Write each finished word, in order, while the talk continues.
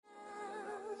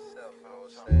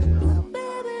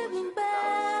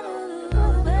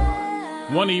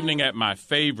One evening at my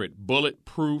favorite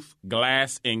bulletproof,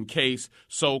 glass-encased,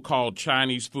 so-called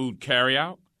Chinese food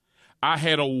carryout, I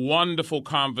had a wonderful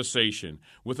conversation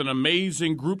with an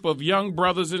amazing group of young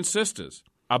brothers and sisters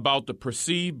about the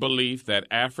perceived belief that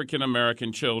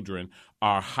African-American children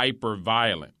are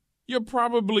hyper-violent. You're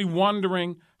probably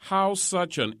wondering how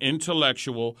such an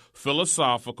intellectual,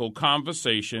 philosophical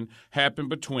conversation happened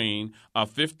between a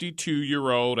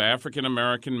 52-year-old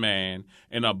African-American man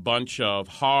and a bunch of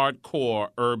hardcore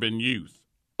urban youth.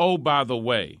 Oh, by the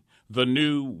way, the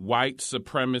new white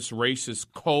supremacist racist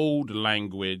code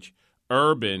language,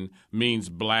 urban, means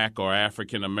black or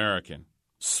African-American.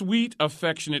 Sweet,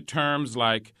 affectionate terms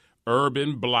like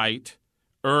urban blight,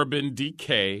 urban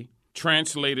decay,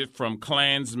 translated from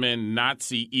Klansman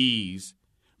Nazi-ese,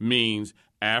 means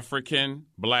African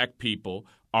black people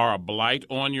are a blight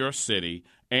on your city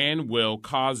and will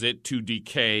cause it to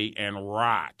decay and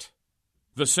rot.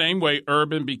 The same way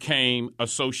urban became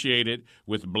associated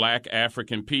with black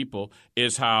African people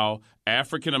is how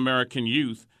African American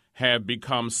youth have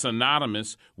become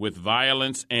synonymous with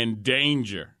violence and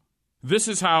danger. This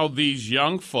is how these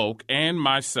young folk and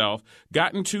myself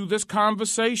got into this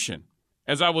conversation.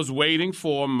 As I was waiting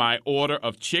for my order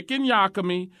of chicken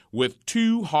yakami with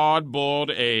 2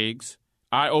 hard-boiled eggs,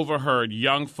 I overheard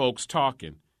young folks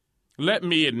talking. Let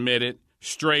me admit it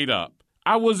straight up.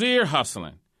 I was ear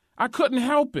hustling. I couldn't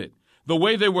help it. The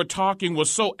way they were talking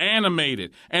was so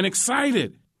animated and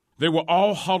excited. They were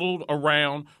all huddled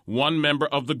around one member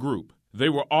of the group. They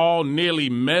were all nearly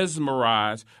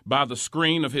mesmerized by the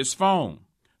screen of his phone.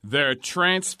 Their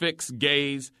transfixed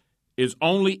gaze is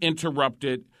only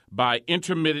interrupted by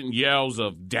intermittent yells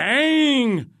of,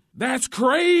 "Dang, that's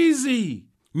crazy!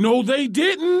 No, they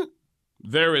didn't!"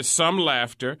 There is some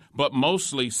laughter, but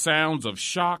mostly sounds of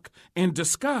shock and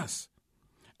disgust.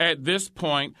 At this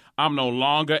point, I'm no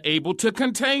longer able to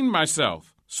contain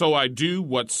myself, so I do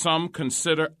what some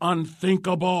consider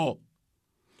unthinkable.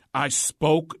 I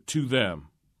spoke to them.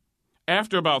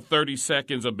 After about 30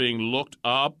 seconds of being looked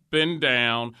up and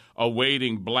down,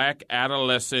 awaiting black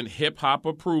adolescent hip-hop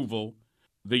approval,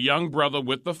 the young brother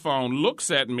with the phone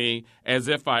looks at me as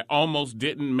if I almost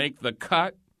didn't make the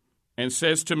cut and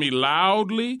says to me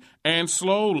loudly and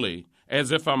slowly,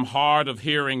 as if I'm hard of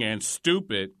hearing and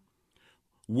stupid,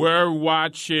 "We're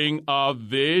watching a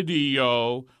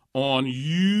video on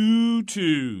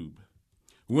YouTube."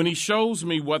 When he shows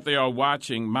me what they are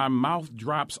watching, my mouth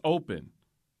drops open.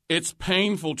 It's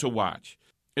painful to watch.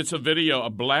 It's a video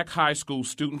of black high school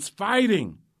students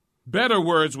fighting. Better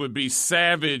words would be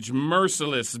savage,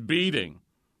 merciless beating.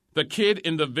 The kid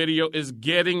in the video is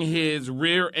getting his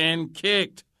rear end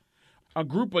kicked. A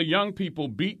group of young people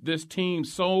beat this teen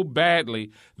so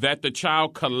badly that the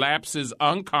child collapses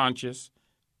unconscious,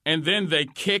 and then they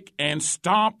kick and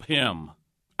stomp him.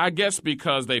 I guess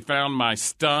because they found my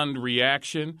stunned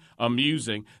reaction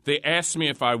amusing, they asked me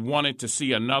if I wanted to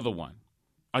see another one.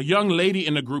 A young lady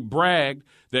in the group bragged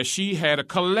that she had a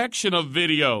collection of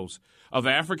videos of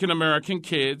African-American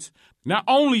kids not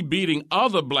only beating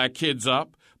other black kids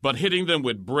up, but hitting them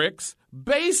with bricks,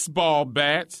 baseball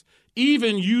bats,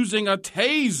 even using a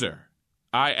taser.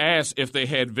 I asked if they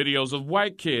had videos of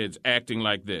white kids acting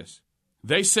like this.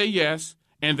 They say yes,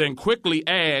 and then quickly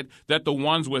add that the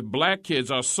ones with black kids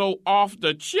are so off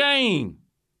the chain.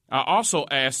 I also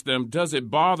asked them, does it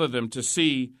bother them to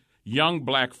see young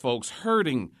black folks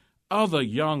hurting other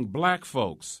young black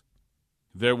folks?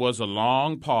 There was a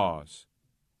long pause,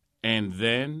 and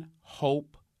then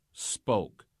hope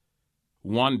spoke.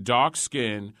 One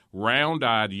dark-skinned,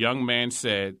 round-eyed young man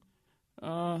said,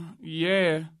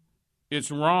 yeah,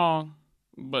 it's wrong,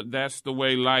 but that's the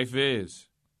way life is."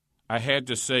 I had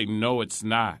to say, no, it's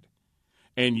not.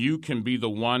 And you can be the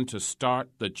one to start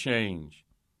the change.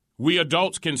 We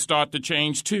adults can start the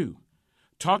change, too.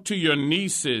 Talk to your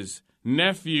nieces,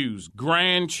 nephews,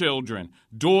 grandchildren,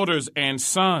 daughters, and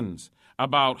sons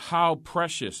about how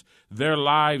precious their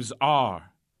lives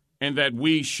are and that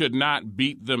we should not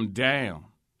beat them down,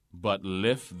 but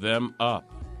lift them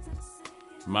up.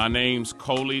 My name's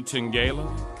Koli Tengella,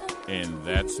 and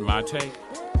that's my take.